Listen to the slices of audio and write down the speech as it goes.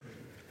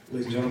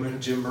ladies and gentlemen,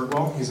 Jim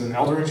Bergwall. He's an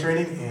elder in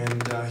training,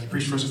 and he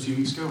preached for us a few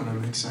weeks ago, and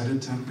I'm excited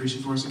to have him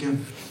preaching for us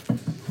again.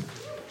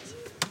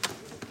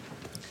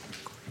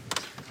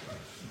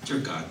 Dear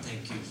God,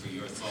 thank you for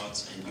your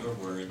thoughts and your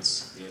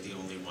words. They're the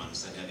only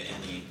ones that have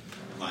any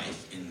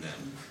life in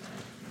them.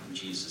 In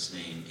Jesus'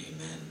 name,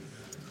 amen.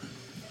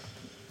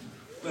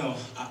 Well,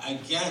 I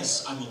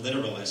guess I'm a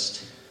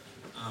literalist.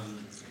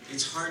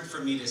 It's hard for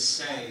me to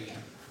say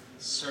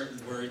certain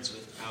words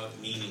without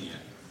meaning it.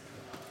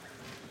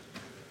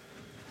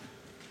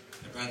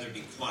 I'd rather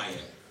be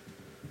quiet.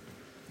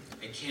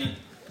 I can't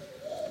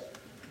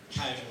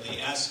casually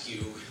ask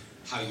you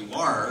how you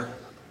are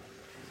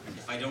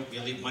if I don't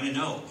really want to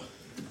know.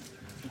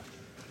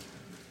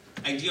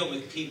 I deal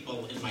with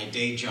people in my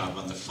day job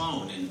on the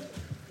phone,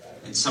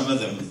 and some of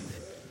them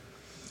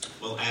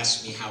will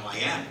ask me how I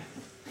am.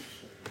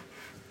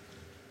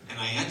 And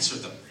I answer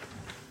them.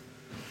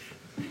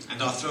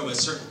 And I'll throw a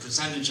certain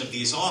percentage of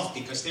these off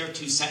because they're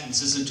 2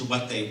 sentences into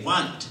what they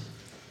want.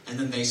 And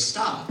then they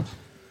stop.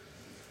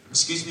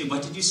 Excuse me,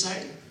 what did you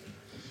say?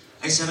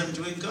 I said I'm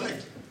doing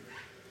good.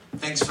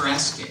 Thanks for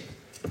asking.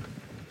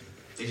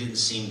 They didn't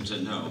seem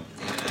to know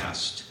they had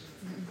asked.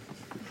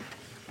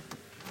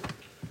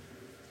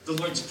 The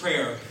Lord's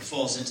Prayer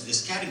falls into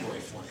this category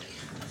for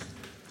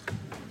me.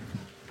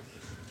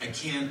 I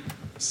can't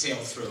sail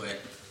through it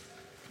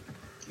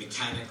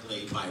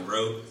mechanically by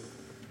rote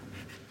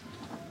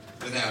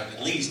without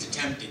at least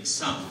attempting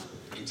some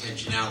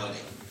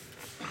intentionality.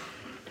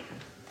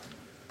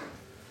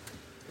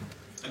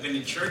 I've been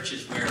in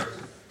churches where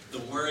the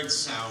words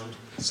sound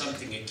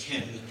something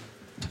akin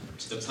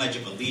to the Pledge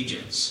of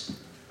Allegiance,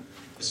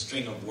 a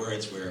string of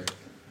words we're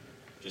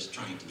just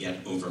trying to get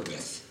over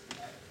with.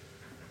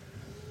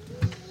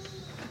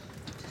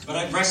 But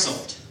I've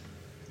wrestled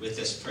with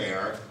this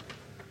prayer,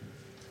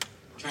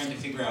 trying to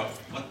figure out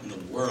what in the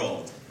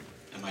world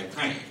am I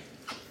praying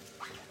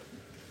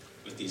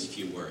with these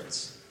few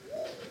words.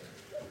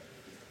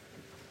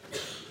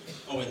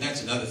 Oh, and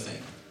that's another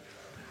thing.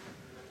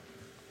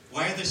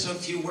 Why are there so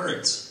few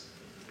words?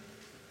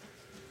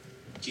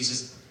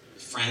 Jesus'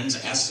 friends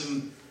asked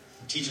him,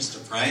 teach us to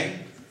pray,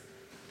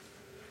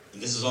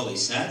 and this is all he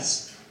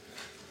says?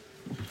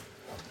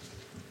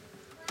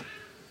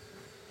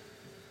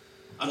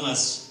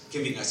 Unless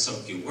giving us so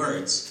few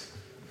words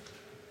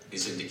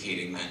is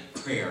indicating that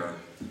prayer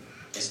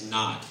is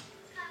not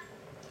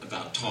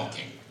about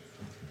talking.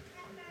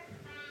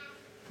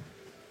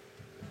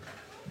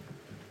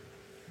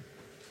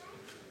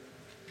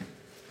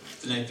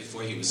 The night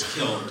before he was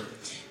killed,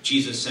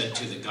 Jesus said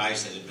to the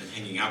guys that had been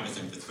hanging out with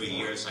him for 3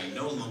 years, I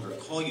no longer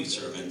call you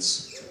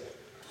servants,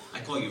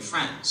 I call you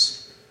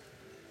friends.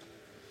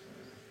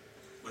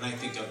 When I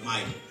think of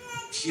my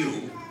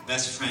few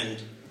best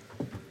friend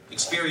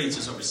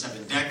experiences over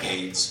 7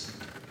 decades,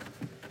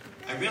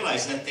 I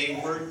realize that they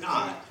were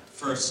not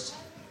first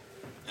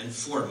and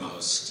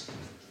foremost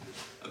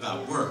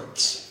about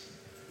words.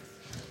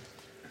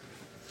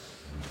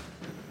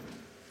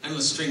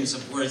 Endless strings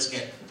of words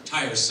get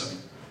tiresome,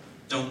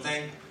 don't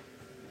they?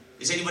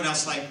 Is anyone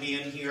else like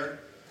me in here?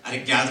 At a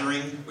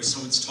gathering where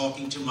someone's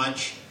talking too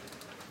much,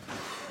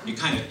 you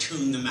kind of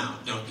tune them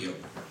out, don't you?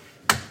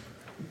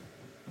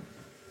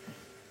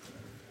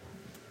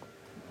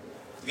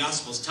 The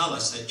Gospels tell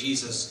us that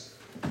Jesus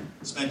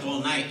spent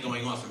all night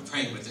going off and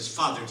praying with his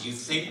Father. Do you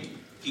think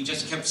he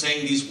just kept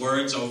saying these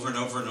words over and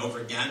over and over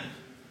again?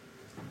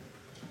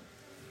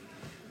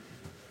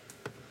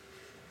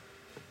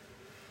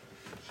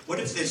 What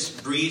if this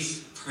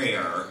brief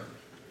prayer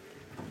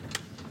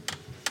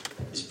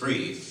is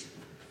brief?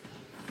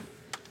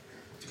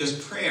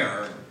 Because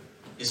prayer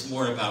is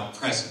more about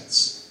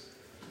presence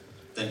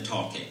than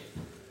talking.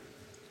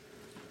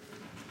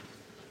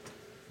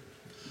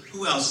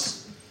 Who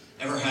else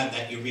ever had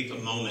that eureka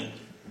moment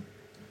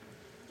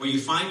where you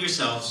find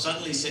yourself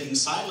suddenly sitting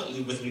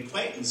silently with an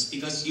acquaintance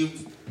because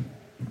you've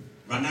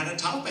run out of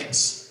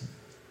topics?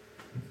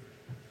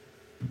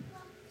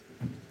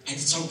 And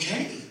it's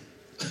okay.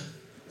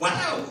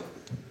 Wow.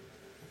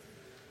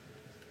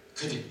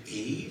 Could it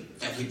be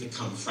that we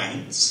become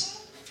friends?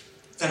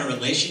 That a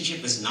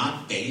relationship is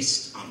not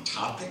based on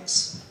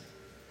topics,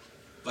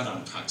 but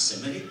on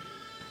proximity?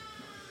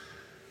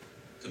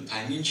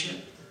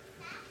 Companionship?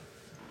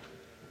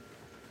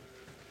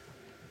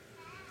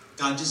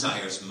 God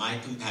desires my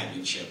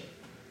companionship.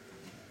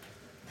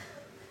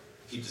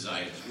 He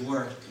desires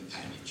your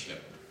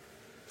companionship.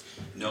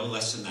 No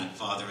less than that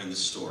father in the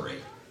story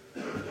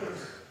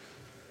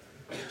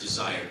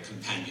desired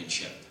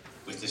companionship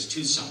with his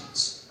 2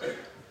 sons.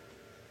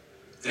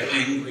 The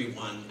angry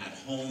one at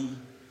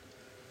home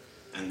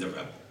and the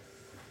rebel.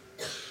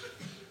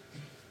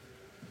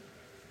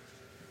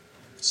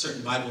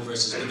 Certain Bible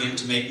verses begin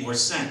to make more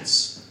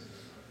sense.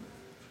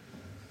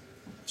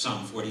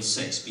 Psalm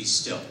 46, be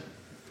still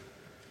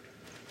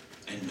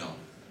and know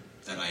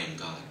that I am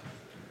God.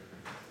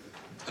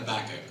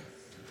 Habakkuk,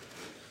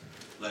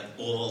 let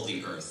all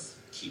the earth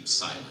keep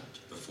silent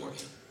before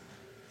him.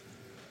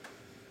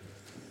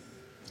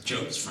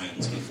 Job's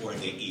friends, before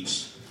they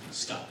each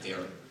stuck their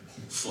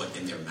foot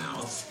in their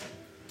mouth,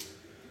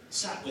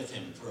 sat with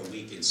him for a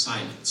week in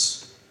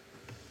silence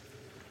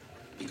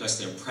because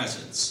their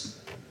presence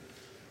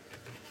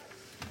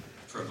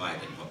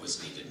provided what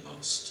was needed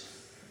most.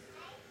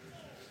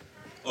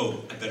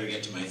 Oh, I better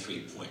get to my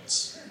 3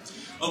 points.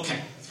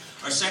 Okay,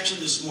 our section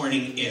this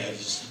morning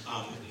is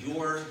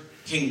your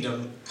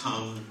kingdom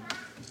come,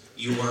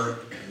 your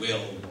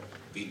will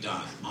be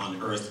done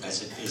on earth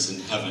as it is in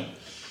heaven.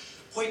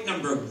 Point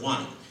number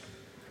 1,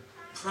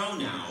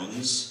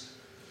 pronouns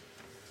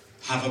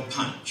have a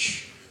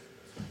punch.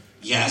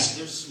 Yes,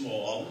 they're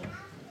small,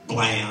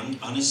 bland,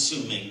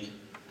 unassuming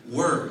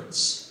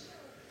words.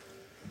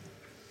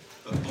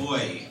 But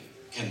boy,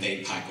 can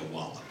they pack a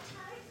wallop.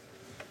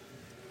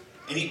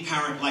 Any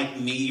parent like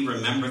me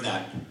remember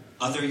that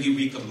other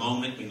eureka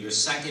moment when your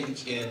second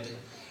kid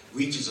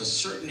reaches a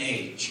certain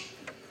age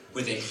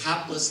where they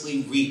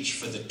haplessly reach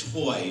for the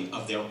toy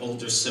of their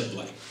older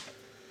sibling.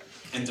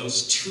 And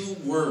those 2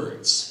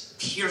 words,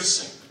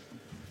 piercing,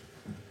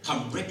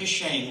 come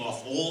ricocheting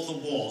off all the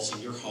walls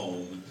in your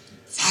home.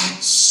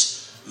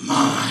 That's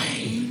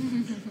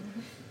mine.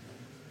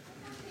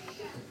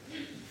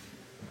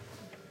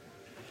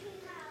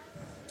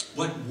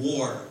 What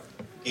war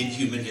in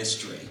human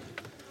history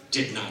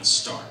did not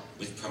start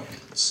with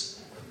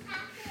pronouns?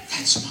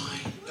 That's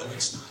mine. No,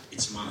 it's not.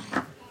 It's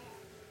mine.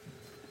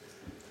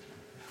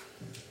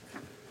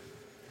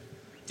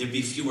 There'd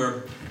be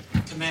fewer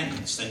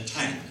commandments than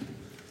 10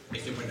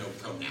 if there were no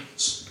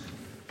pronouns.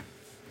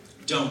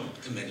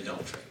 Don't commit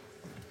adultery.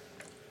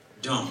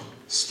 Don't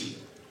steal.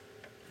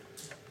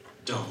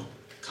 Don't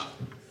covet.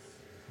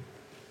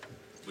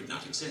 Would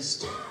not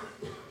exist.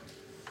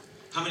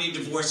 How many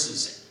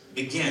divorces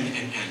begin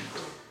and end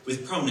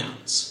with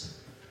pronouns?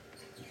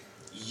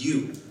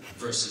 You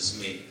versus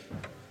me.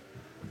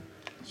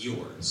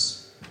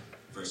 Yours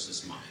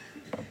versus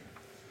mine.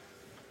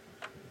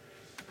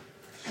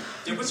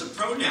 There was a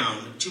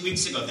pronoun 2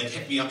 weeks ago that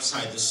hit me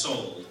upside the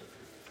soul.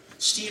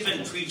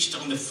 Stephen preached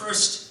on the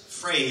first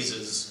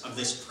phrases of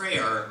this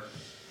prayer,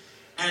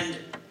 and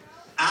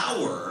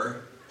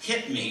our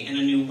hit me in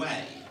a new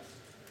way.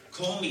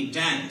 Call me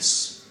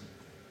dense,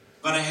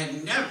 but I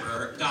had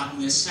never gotten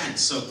this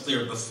sense so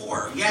clear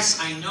before. Yes,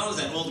 I know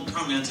that all the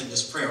pronouns in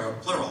this prayer are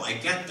plural. I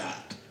get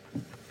that.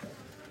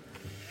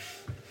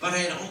 But I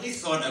had only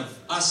thought of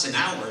us and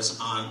ours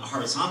on a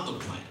horizontal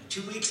plane.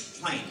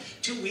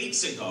 2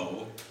 weeks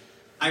ago,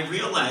 I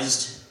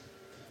realized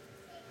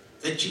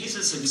that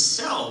Jesus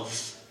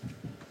himself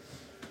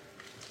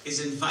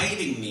is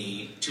inviting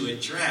me to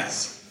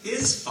address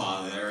his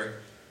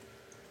Father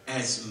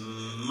as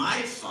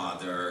my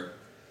Father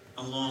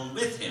along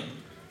with him.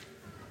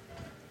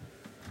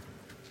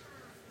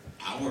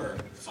 Our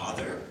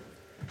Father?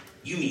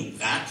 You mean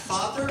that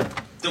Father?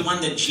 The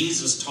one that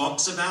Jesus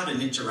talks about and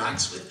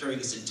interacts with during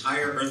his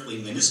entire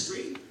earthly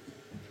ministry?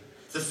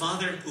 The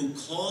Father who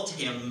called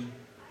him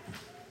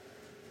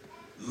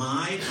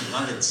my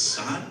beloved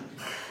Son?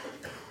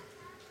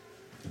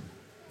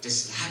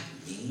 Does that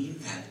mean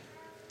that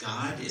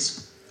God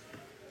is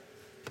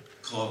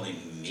calling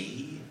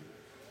me,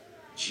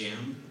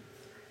 Jim,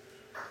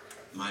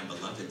 my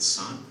beloved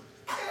Son?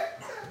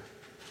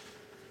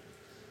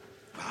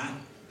 Wow.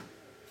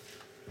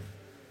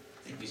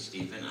 Thank you,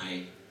 Stephen.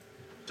 I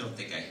don't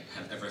think I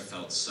have ever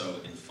felt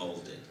so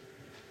enfolded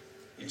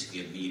into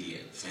the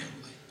immediate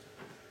family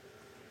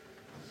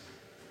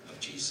of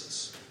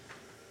Jesus.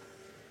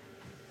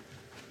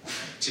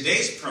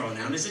 Today's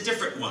pronoun is a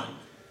different one.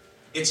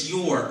 It's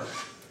your.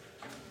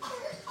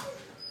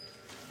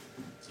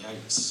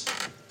 Yikes.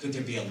 Could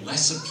there be a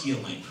less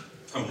appealing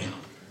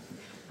pronoun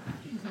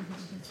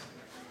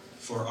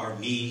for our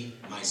me,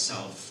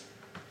 myself,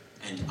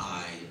 and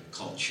I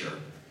culture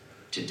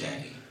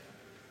today?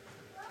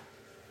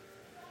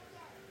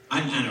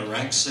 I'm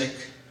anorexic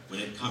when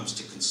it comes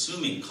to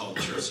consuming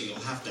culture, so you'll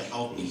have to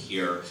help me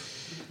here.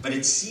 But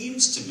it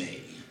seems to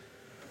me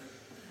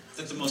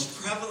that the most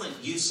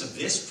prevalent use of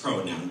this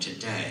pronoun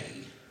today,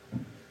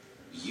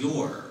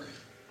 your,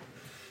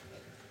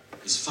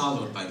 is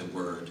followed by the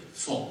word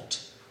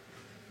fault.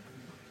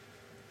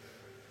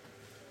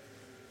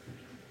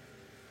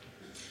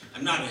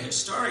 I'm not a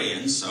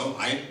historian, so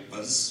I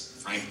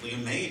was frankly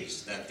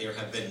amazed that there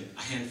have been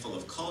a handful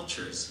of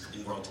cultures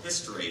in world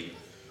history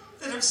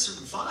that have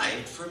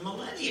survived for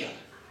millennia.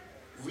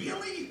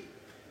 Really?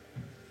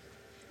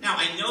 Now,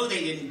 I know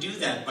they didn't do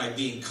that by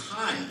being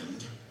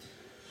kind,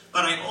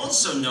 but I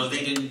also know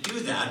they didn't do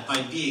that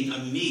by being a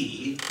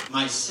me,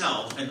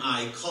 myself, and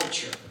I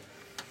culture.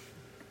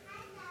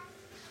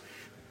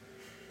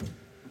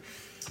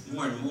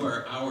 More and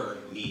more, our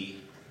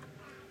me,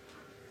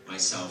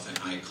 myself, and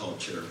I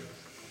culture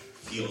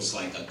feels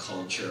like a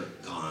culture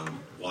gone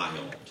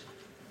wild.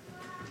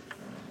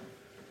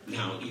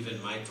 Now,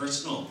 even my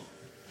personal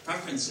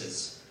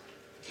preferences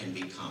can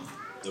become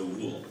the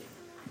rule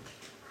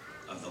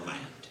of the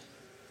land.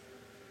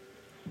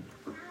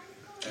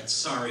 That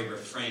sorry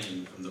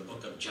refrain from the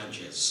book of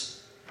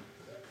Judges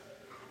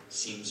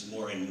seems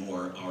more and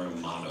more our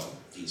motto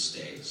these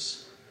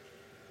days.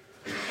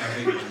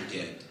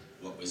 did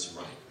what was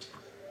right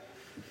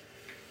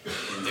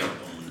in their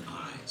own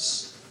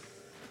eyes.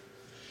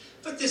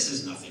 this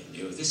is nothing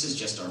new. This is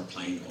just our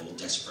plain old,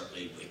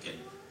 desperately wicked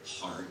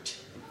heart.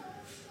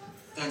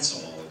 That's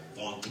all,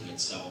 vaunting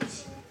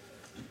itself,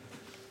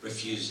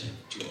 refusing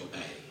to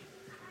obey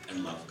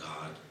and love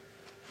God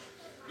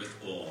with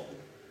all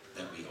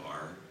that we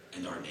are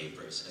and our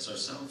neighbors as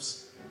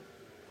ourselves.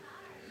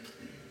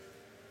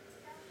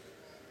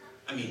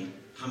 I mean,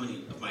 how many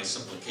of my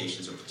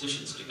supplications or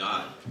petitions to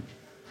God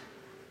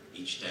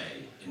each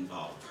day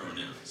involve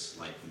pronouns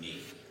like me,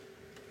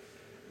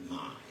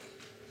 my,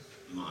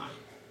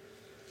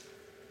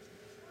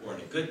 or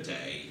on a good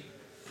day,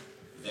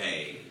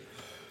 they,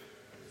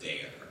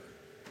 their,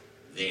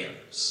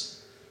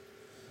 theirs.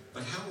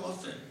 But how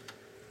often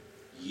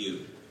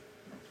you,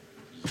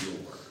 your,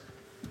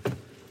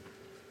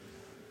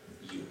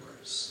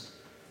 yours?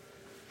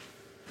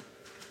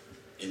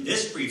 In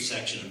this brief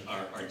section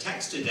of our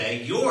text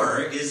today,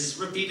 your is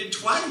repeated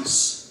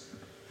twice.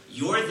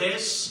 You're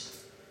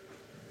this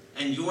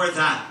and you're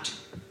that.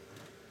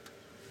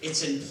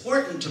 It's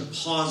important to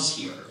pause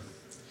here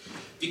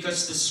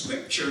because the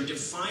scripture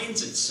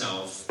defines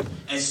itself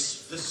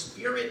as the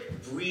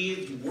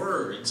Spirit-breathed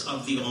words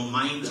of the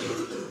Almighty.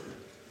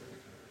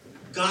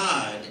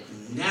 God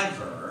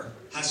never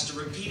has to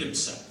repeat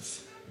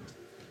himself.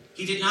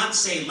 He did not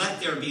say, "Let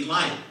there be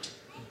light."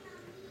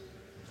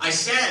 I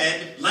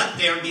said, "Let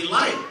there be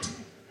light."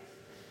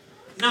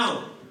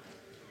 No,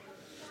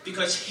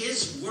 because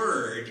his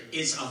word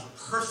is of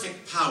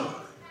perfect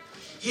power.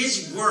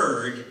 His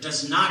word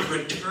does not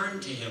return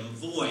to him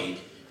void,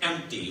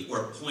 empty,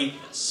 or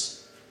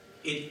pointless.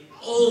 It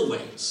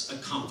always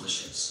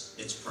accomplishes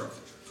its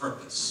perfect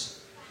purpose.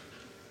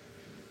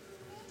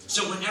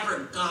 So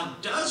whenever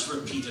God does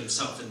repeat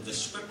himself in the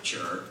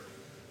scripture,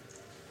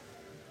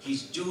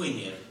 he's doing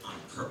it on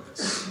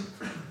purpose.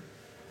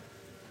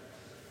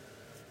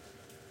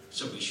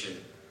 So we should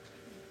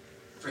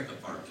prick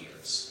up our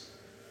ears.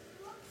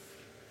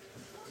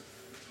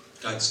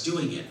 God's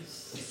doing it,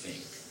 I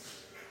think,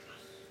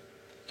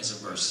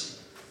 as a mercy.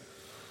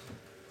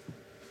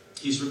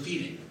 He's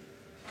repeating.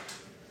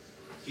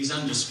 He's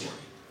underscoring.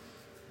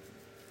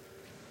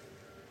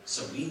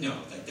 So we know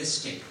that this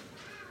statement,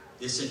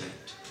 this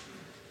event,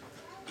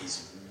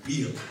 is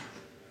really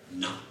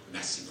not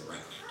messing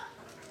around.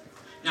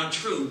 Now,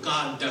 true,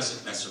 God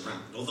doesn't mess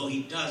around, although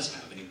he does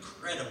have an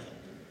incredible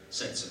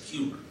sense of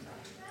humor.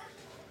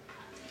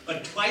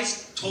 But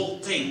twice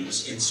told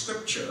things in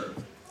Scripture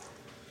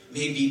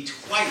may be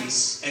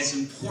twice as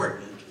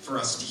important for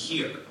us to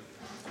hear.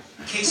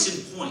 Case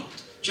in point,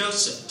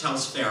 Joseph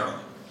tells Pharaoh,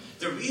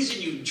 the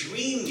reason you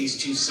dream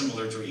these two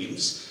similar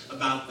dreams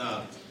about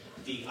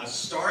the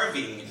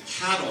starving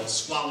cattle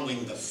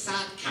swallowing the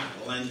fat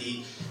cattle and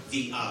the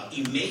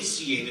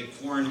emaciated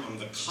corn on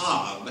the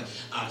cob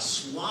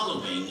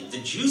swallowing the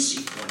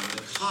juicy corn on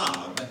the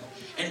cob.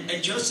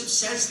 And Joseph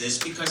says this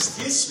because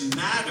this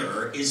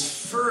matter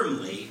is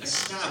firmly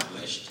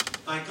established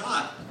by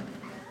God.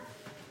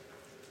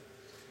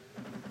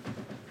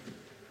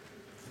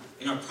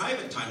 In our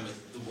private time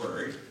with the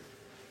Word,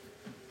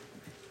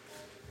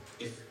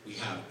 if we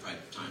have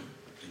private time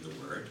in the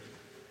Word,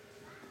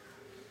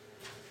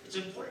 it's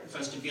important for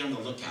us to be on the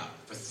lookout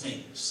for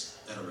things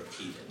that are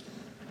repeated.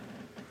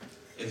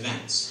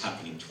 Events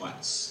happening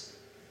twice.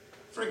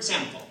 For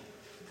example,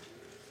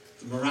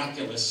 the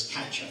miraculous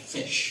catch of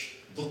fish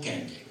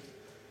bookending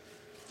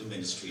the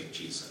ministry of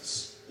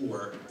Jesus,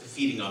 or the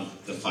feeding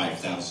of the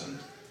 5,000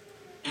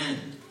 and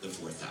the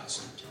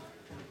 4,000.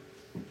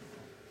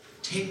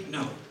 Take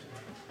note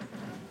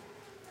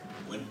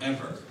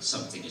whenever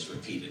something is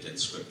repeated in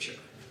Scripture.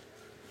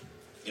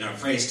 In our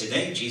phrase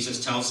today,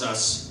 Jesus tells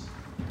us,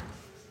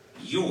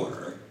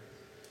 your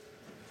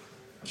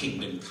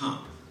kingdom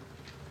come.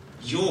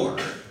 Your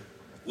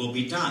will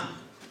be done.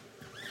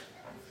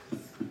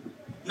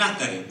 Not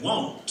that it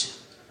won't.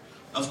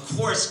 Of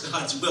course,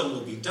 God's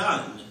will be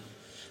done.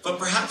 But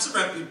perhaps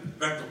the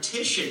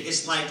repetition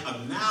is like a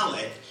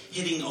mallet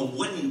hitting a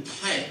wooden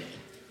peg,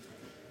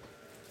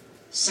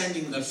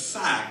 sending the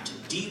fact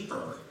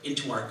deeper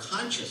into our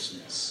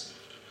consciousness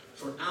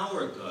for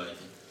our good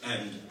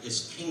and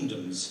his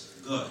kingdom's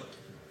good.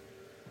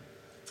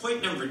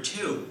 Point number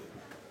 2.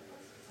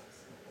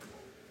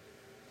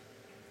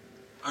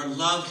 Our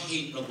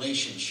love-hate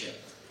relationship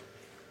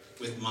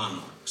with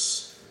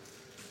monarchs.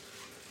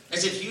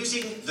 As if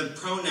using the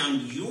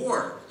pronoun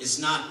your is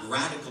not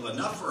radical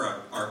enough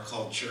for our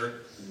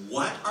culture,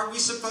 what are we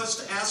supposed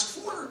to ask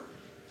for?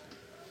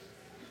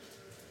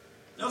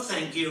 No,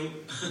 thank you.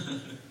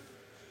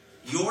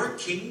 Your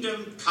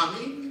kingdom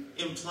coming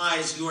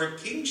implies your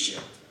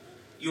kingship,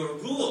 your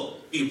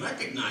rule be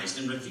recognized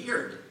and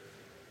revered.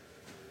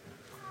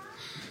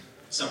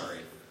 Sorry,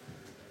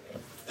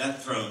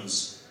 that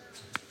throne's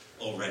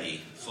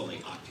already fully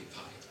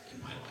occupied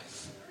in my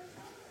life.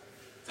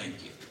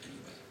 Thank you.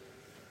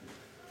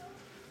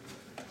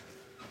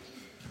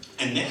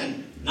 And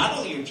then, not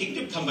only your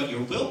kingdom come, but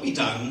your will be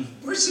done.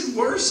 Worse and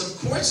worse,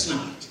 of course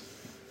not.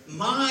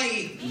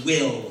 My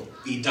will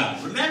be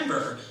done.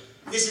 Remember,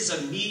 this is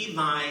a me,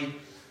 my,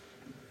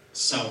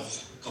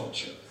 self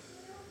culture.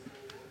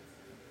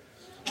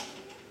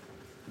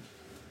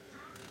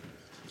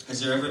 Has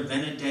there ever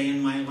been a day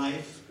in my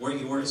life, or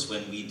yours,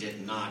 when we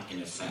did not,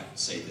 in effect,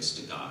 say this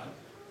to God?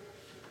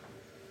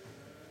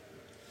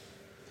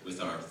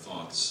 With our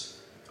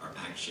thoughts, our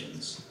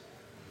actions.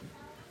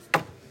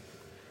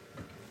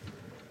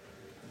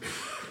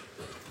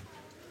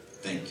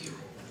 Thank you,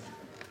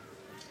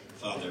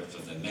 Father,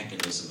 for the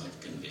mechanism of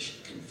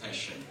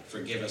confession.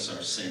 Forgive us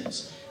our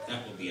sins.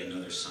 That will be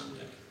another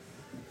Sunday.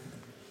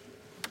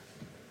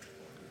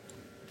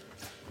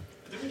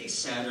 Are there any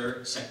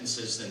sadder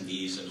sentences than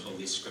these in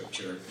Holy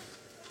Scripture?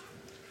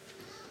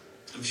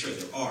 I'm sure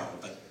there are,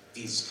 but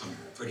these come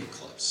pretty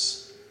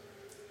close.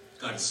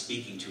 God is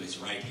speaking to his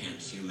right-hand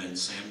human,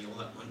 Samuel,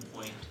 at one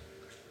point.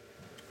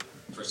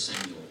 1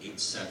 Samuel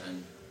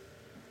 8:7.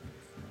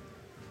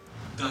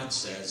 God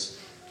says,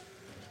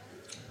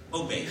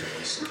 obey the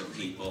voice of the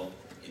people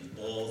in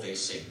all they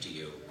say to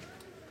you.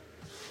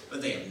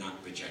 But they have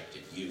not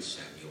rejected you,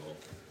 Samuel.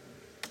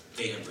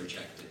 They have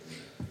rejected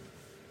me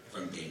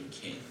from being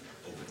king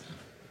over them.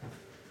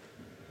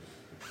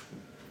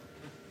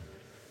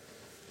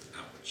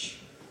 Ouch.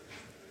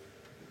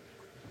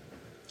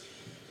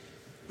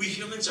 We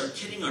humans are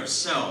kidding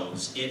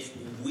ourselves if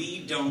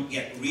we don't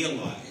yet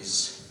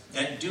realize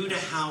that due to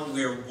how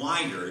we're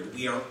wired,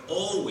 we are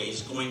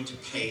always going to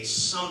pay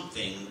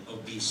something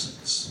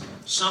obeisance.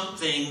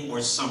 Something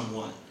or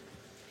someone.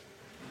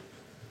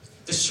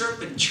 The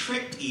serpent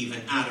tricked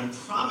even Adam,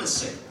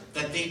 promising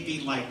that they'd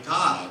be like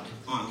God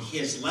on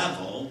his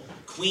level,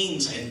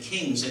 queens and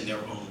kings in their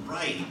own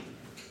right.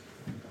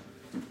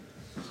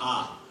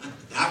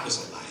 That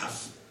was a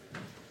laugh.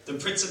 The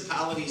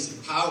principalities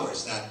and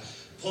powers that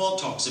Paul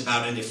talks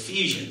about in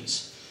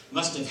Ephesians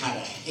must have had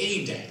a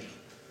heyday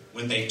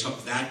when they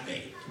took that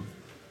bait.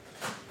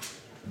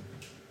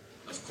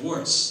 Of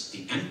course,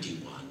 the empty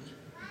one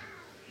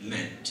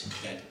meant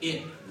that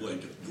it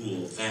would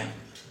rule them.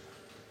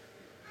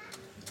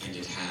 And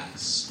it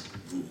has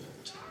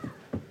ruled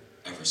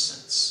ever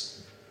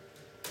since.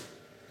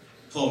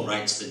 Paul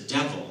writes, the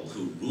devil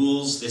who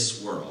rules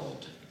this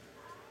world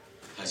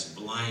has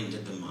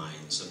blinded the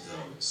minds of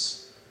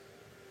those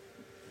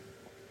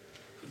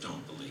who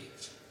don't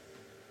believe.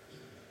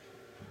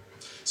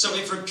 So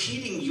if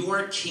repeating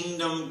your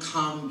kingdom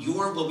come,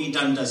 your will be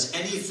done does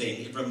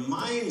anything, it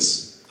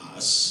reminds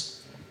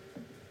us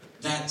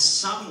that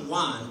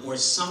someone or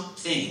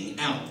something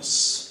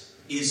else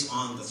is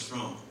on the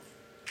throne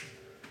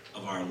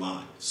of our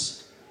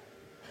lives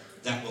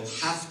that will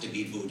have to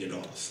be booted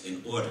off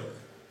in order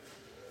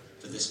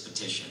for this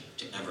petition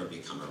to ever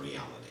become a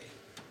reality.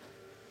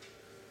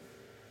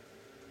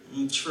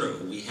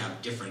 True, we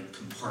have different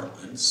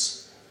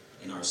compartments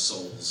in our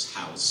soul's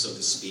house, so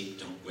to speak,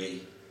 don't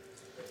we?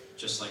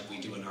 Just like we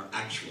do in our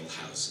actual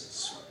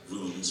houses.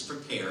 Rooms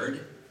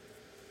prepared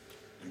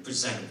and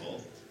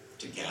presentable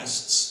to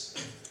guests,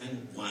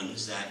 and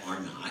ones that are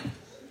not.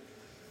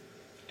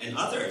 And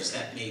others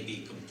that may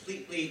be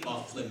completely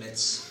off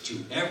limits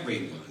to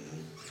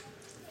everyone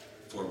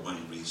for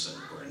one reason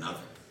or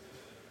another.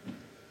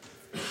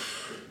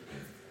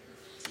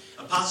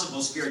 A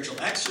possible spiritual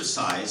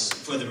exercise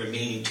for the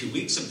remaining 2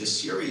 weeks of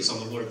this series on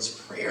the Lord's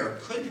Prayer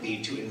could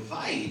be to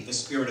invite the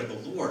Spirit of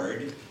the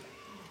Lord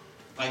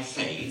by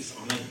faith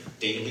on a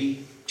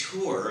daily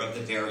tour of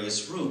the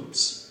various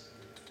rooms.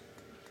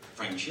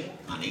 Friendship,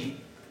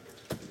 money,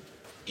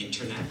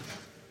 internet,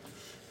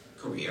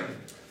 career,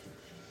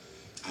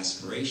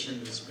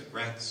 aspirations,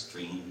 regrets,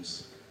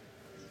 dreams,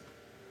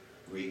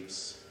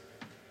 griefs,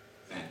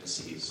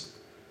 fantasies,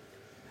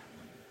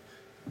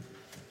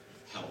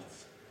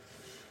 health,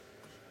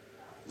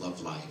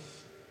 love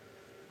life,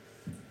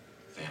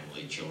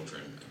 family,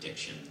 children,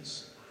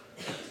 addictions,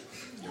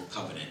 your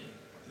covenant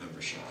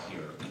membership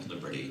here at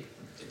Liberty,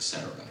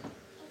 etc.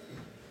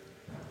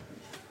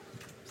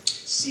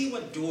 See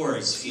what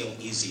doors feel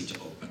easy to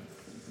open,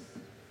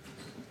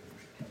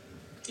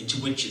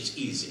 into which it's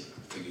easy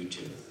for you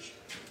to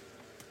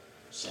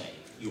say,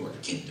 your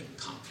kingdom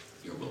come,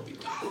 your will be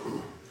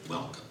done.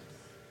 Welcome.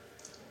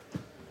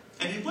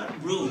 And in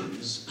what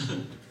rooms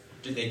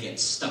do they get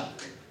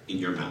stuck in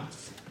your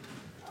mouth?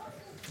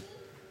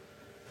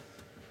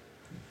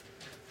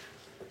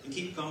 And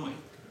keep going.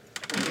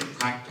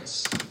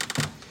 Practice.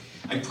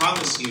 I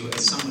promise you,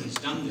 as someone who's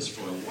done this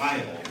for a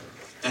while,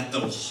 that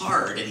though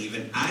hard and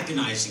even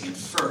agonizing at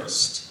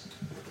first,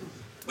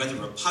 whether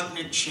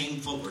repugnant,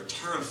 shameful, or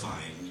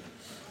terrifying,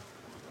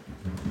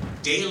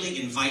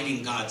 daily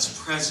inviting God's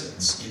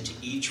presence into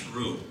each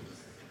room.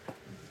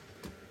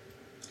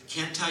 I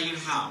can't tell you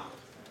how,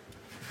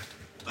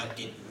 but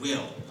it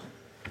will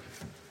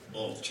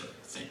alter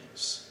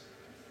things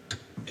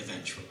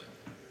eventually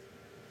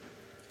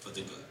for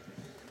the good,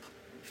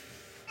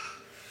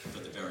 for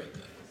the very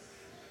good.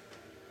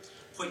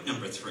 Point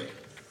number 3.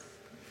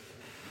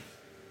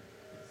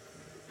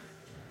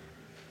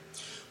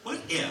 What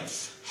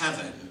if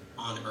heaven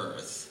on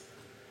earth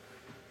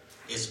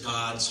is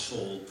God's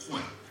whole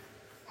point?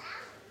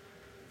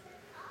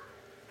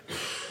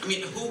 I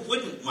mean, who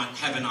wouldn't want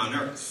heaven on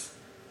earth?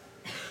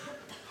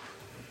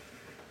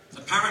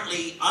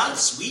 Apparently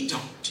us, we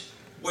don't.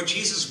 Or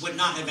Jesus would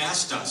not have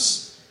asked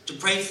us to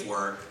pray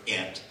for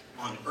it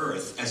on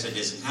earth as it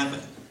is in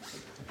heaven.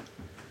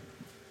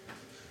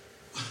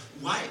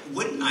 Why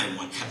wouldn't I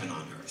want heaven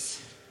on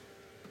earth?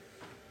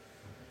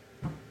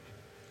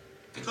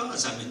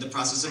 Because I'm in the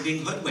process of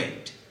being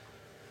hoodwinked.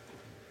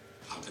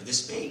 How could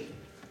this be?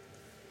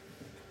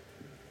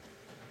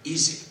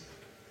 Easy.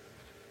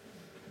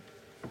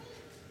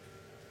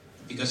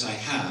 Because I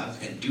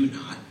have and do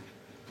not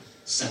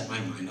set my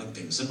mind on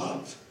things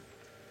above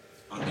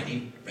on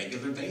any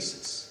regular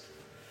basis.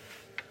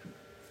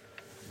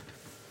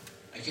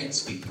 I can't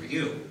speak for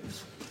you.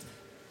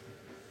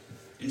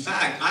 In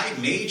fact, I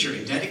major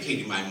in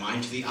dedicating my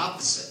mind to the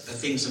opposite, the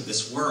things of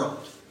this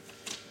world.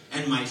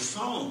 And my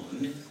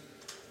phone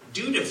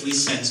dutifully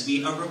sends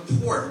me a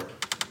report.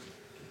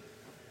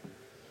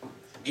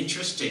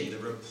 Interesting, the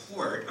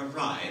report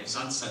arrives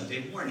on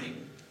Sunday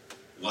morning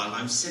while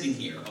I'm sitting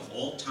here, of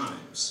all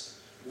times,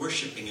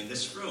 worshiping in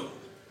this room.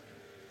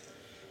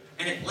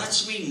 And it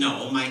lets me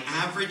know my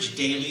average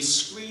daily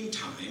screen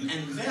time,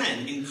 and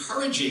then,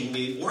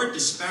 encouragingly or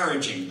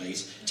disparagingly,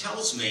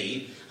 tells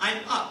me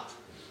I'm up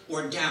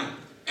or down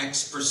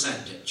X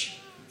percentage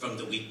from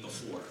the week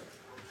before.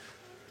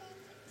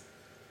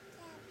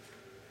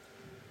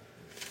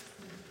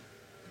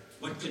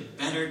 What could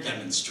better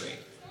demonstrate,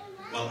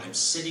 while I'm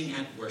sitting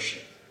at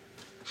worship,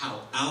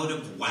 how out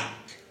of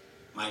whack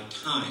my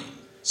time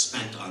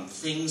spent on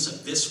things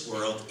of this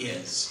world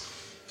is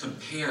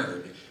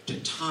compared to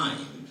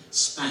time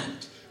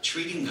spent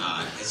treating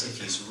God as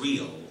if he's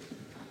real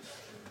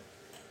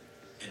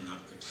and not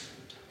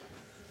pretend.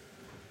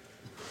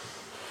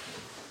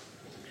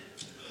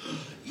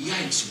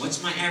 Yikes,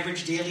 what's my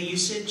average daily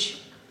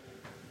usage?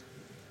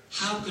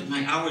 How could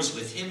my hours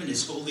with him and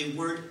his holy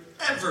word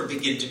ever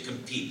begin to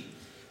compete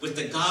with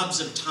the gobs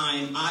of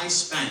time I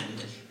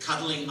spend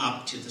cuddling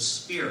up to the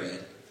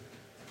spirit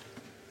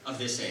of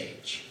this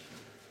age?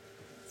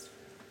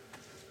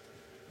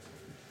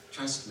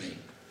 Trust me,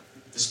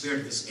 the spirit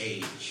of this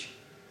age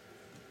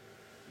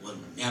will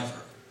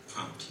never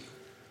prompt you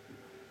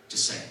to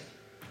say,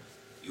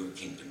 your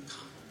kingdom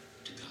come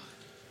to God.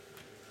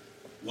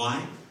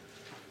 Why?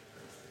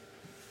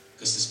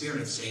 Because the spirit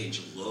of this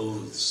age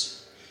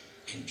loathes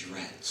and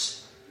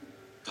dreads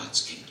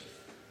God's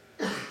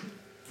kingdom.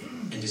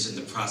 And is in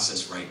the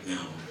process right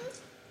now,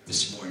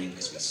 this morning,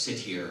 as we sit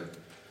here,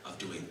 of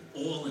doing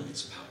all in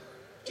its power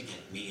to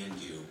get me and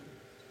you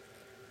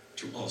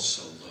to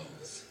also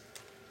loathe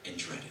and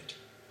dread it.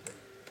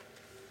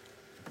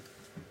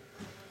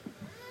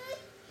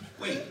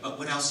 Wait, but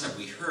what else have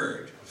we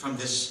heard from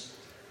this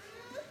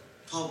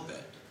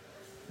pulpit?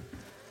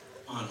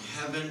 On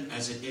heaven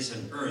as it is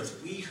on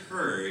earth. We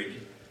heard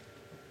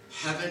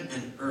heaven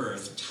and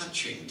earth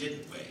touching,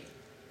 didn't we?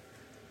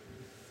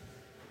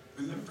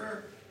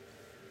 Remember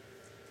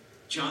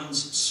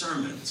John's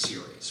sermon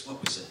series?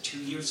 What was it, 2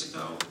 years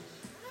ago?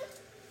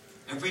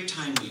 Every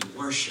time we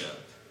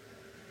worship,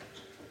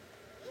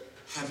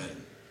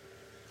 heaven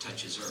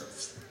touches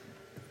earth.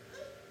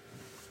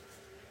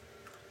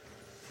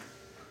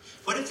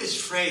 What if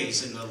this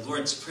phrase in the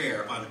Lord's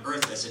Prayer, on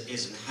earth as it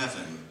is in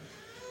heaven,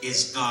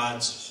 is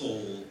God's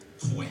whole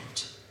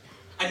point?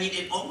 I mean,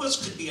 it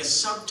almost could be a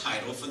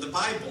subtitle for the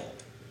Bible,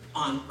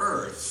 on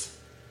earth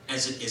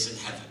as it is in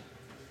heaven.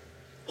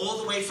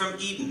 All the way from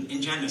Eden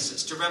in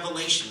Genesis to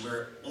Revelation,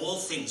 where all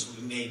things will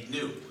be made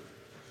new.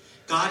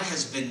 God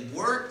has been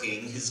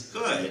working his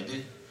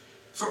good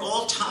for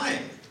all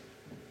time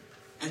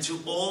and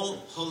through all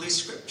Holy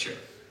Scripture.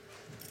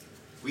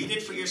 Read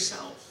it for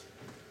yourself.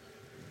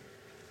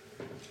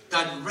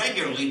 God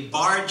regularly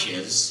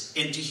barges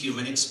into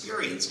human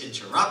experience,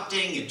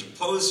 interrupting,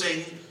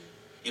 interposing,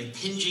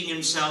 impinging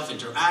himself,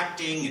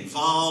 interacting,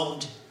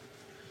 involved.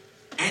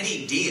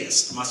 Any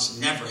deist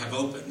must never have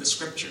opened the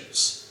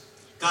Scriptures.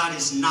 God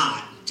is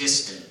not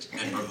distant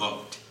and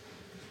remote.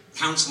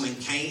 Counseling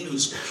Cain,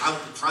 who's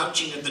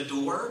crouching at the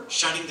door,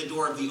 shutting the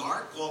door of the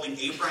ark, calling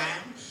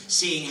Abraham,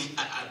 seeing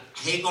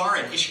Hagar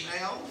and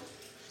Ishmael,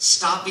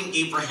 stopping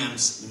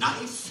Abraham's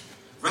knife,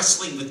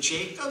 wrestling with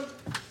Jacob,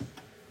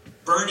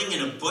 burning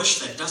in a bush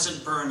that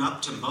doesn't burn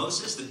up to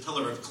Moses, the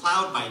pillar of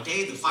cloud by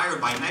day, the fire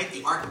by night,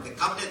 the ark of the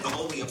covenant, the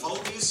holy of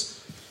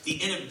holies, the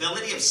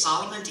inability of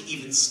Solomon to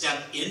even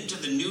step into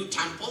the new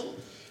temple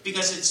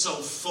because it's so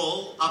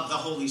full of the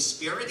Holy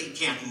Spirit he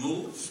can't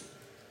move.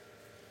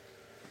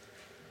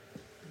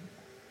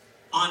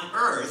 On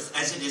earth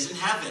as it is in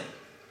heaven.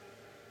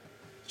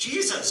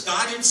 Jesus,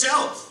 God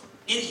himself,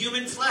 in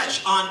human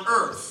flesh, on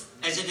earth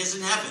as it is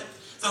in heaven.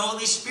 The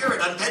Holy Spirit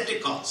on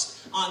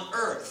Pentecost, on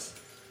earth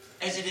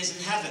as it is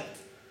in heaven.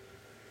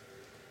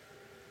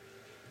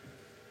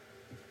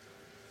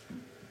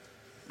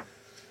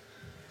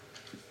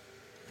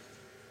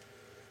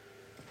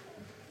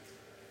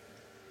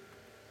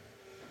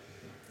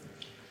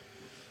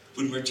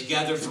 When we're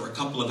together for a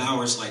couple of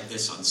hours like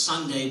this on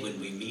Sunday, when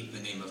we meet in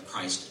the name of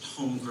Christ in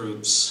home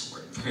groups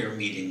or in prayer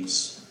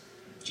meetings,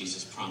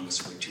 Jesus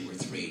promised where 2 or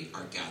 3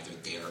 are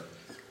gathered there,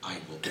 I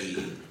will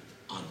be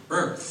on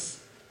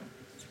earth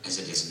as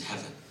it is in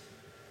heaven.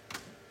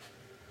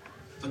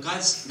 But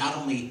God's not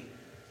only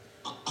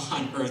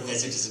on earth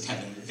as it is in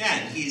heaven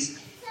then, he's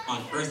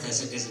on earth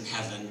as it is in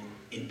heaven,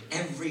 in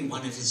every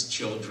one of his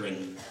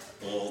children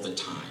all the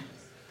time.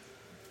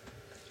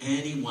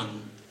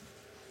 Anyone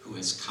who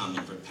has come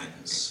in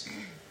repentance,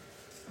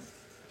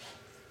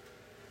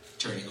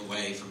 turning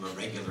away from a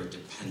regular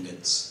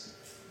dependence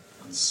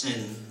on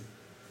sin,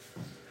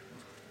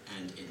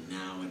 and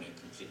now in a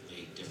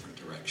completely different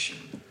direction.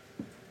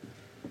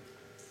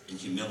 In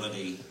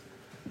humility,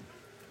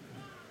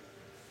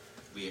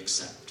 we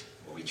accept,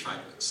 or we try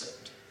to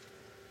accept,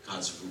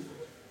 God's rule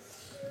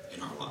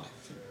in our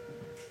life.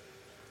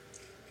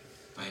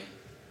 By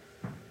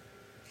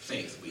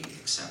faith, we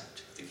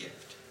accept the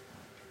gift,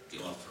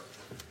 the offer,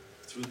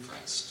 through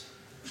Christ,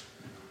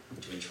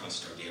 to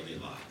entrust our daily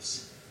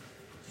lives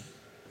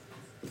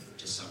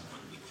to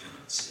someone we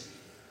cannot see.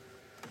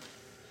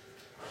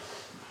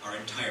 Our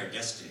entire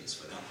destinies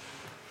without him.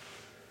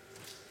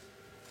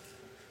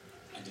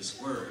 And his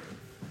word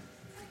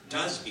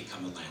does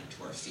become a lamp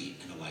to our feet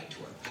and a light to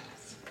our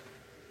path,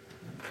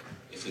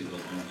 if we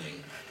will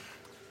only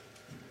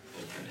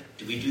open it.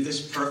 Do we do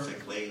this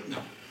perfectly? No.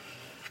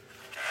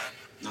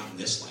 Not in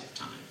this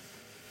lifetime.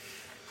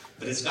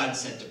 But as God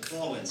said to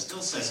Paul, and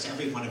still says to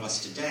every one of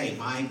us today,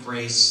 my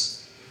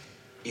grace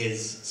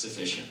is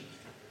sufficient.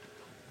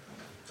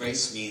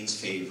 Grace means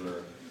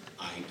favor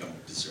I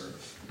don't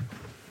deserve.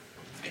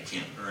 I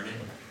can't earn it.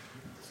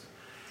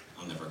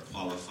 I'll never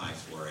qualify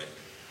for it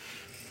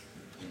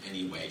in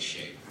any way,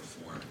 shape, or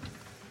form.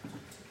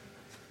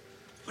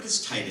 What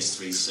does Titus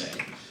 3 say?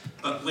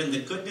 But when the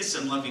goodness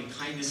and loving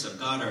kindness of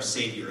God our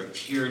Savior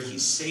appeared, he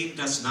saved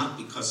us not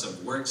because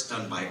of works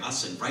done by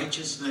us in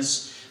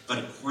righteousness, but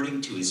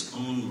according to his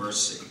own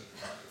mercy,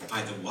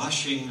 by the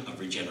washing of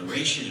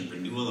regeneration and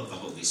renewal of the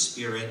Holy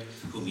Spirit,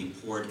 whom he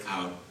poured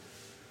out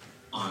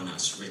on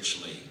us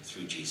richly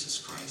through Jesus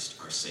Christ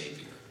our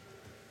Savior.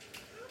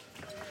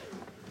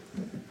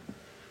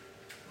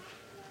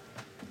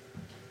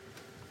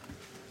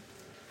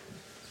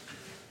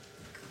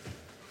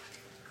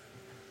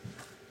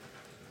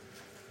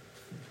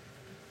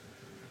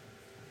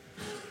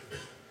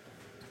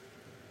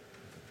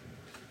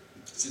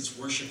 Since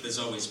worship is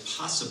always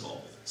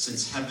possible,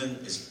 since heaven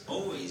is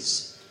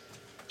always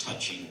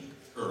touching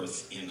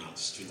earth in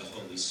us through the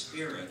Holy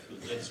Spirit who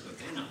lives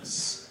within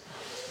us,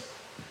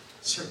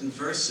 certain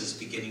verses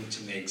beginning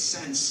to make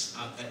sense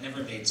that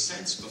never made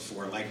sense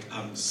before, like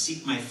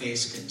seek my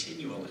face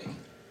continually,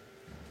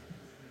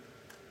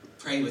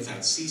 pray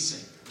without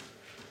ceasing,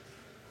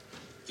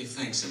 give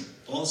thanks in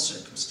all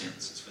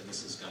circumstances, for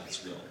this is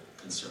God's will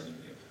concerning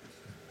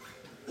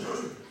you.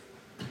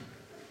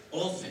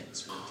 All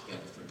things work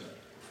together for good,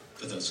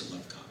 for those who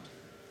love God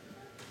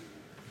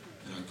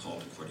and are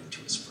called according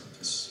to his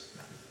purpose.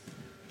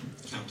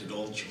 Count it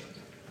all joy,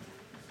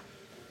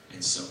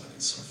 and so on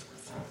and so forth.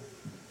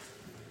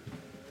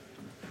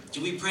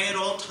 Do we pray at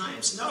all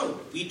times? No,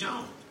 we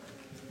don't.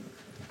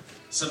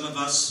 Some of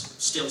us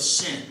still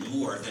sin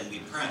more than we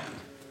pray.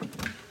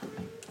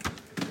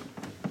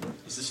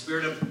 Is the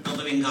Spirit of the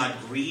living God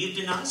grieved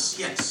in us?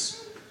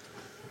 Yes.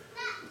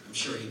 I'm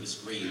sure he was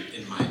grieved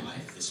in my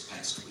life this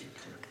past week.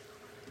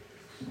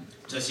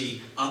 Does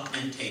he up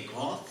and take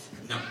off?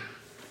 No,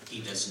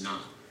 he does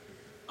not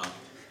up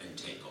and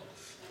take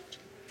off.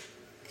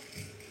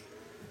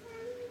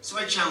 So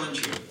I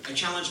challenge you, I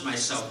challenge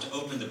myself to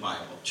open the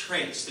Bible,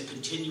 trace the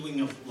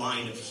continuing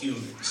line of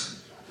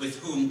humans with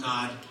whom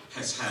God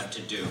has had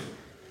to do.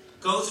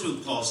 Go through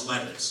Paul's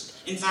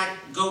letters. In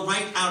fact, go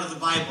right out of the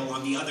Bible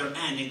on the other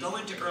end and go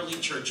into early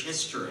church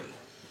history.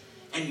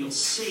 And you'll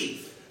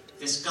see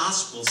this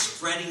gospel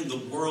spreading the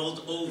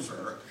world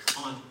over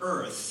on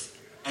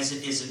earth as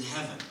it is in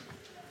heaven.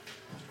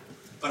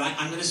 But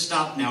I'm going to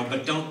stop now,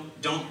 but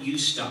don't you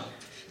stop.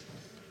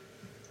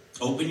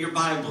 Open your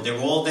Bible. They're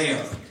all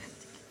there.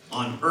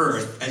 On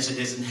earth as it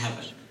is in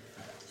heaven.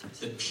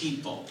 The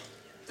people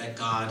that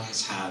God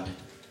has had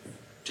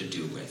to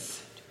do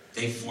with.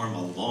 They form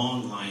a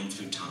long line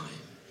through time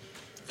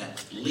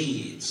that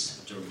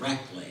leads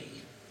directly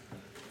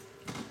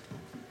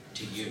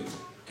to you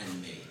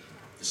and me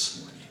this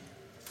morning.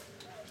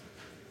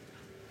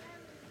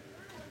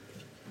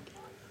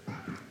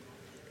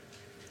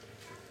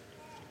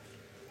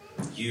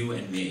 You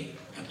and me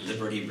at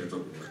Liberti River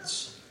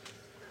Wards,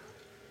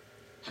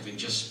 having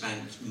just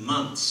spent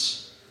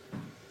months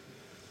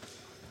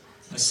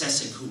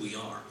assessing who we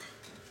are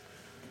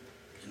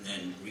and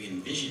then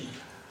re-envisioning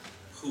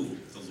who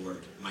the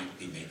Lord might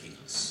be making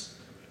us.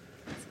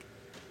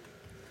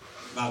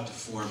 About to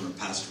form a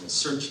pastoral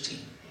search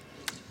team,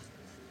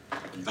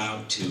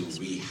 about to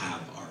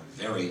rehab our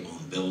very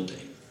own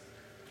building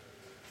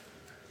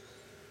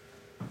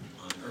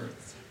on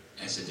earth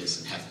as it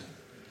is in heaven,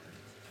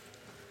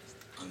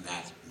 on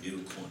that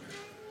new corner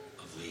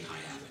of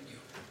Lehigh Avenue.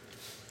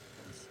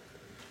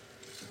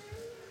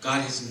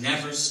 God has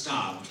never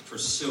stopped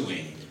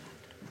pursuing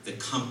the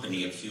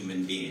company of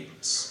human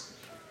beings.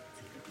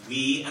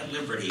 We at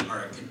Liberti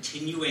are a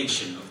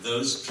continuation of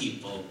those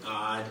people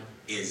God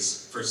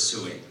is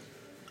pursuing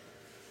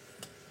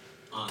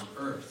on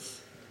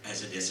earth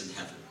as it is in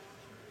heaven.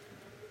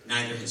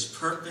 Neither his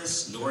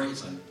purpose nor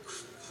his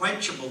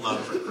unquenchable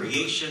love for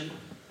creation,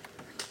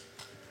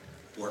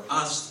 for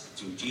us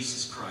through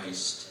Jesus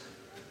Christ,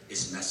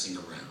 is messing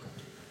around.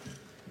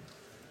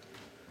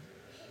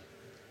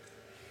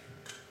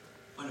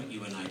 Why don't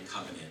you and I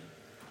covenant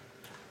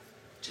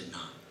to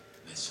not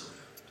mess around?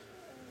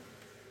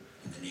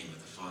 In the name of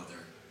the Father,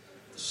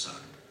 the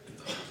Son, and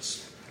the Holy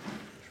Spirit.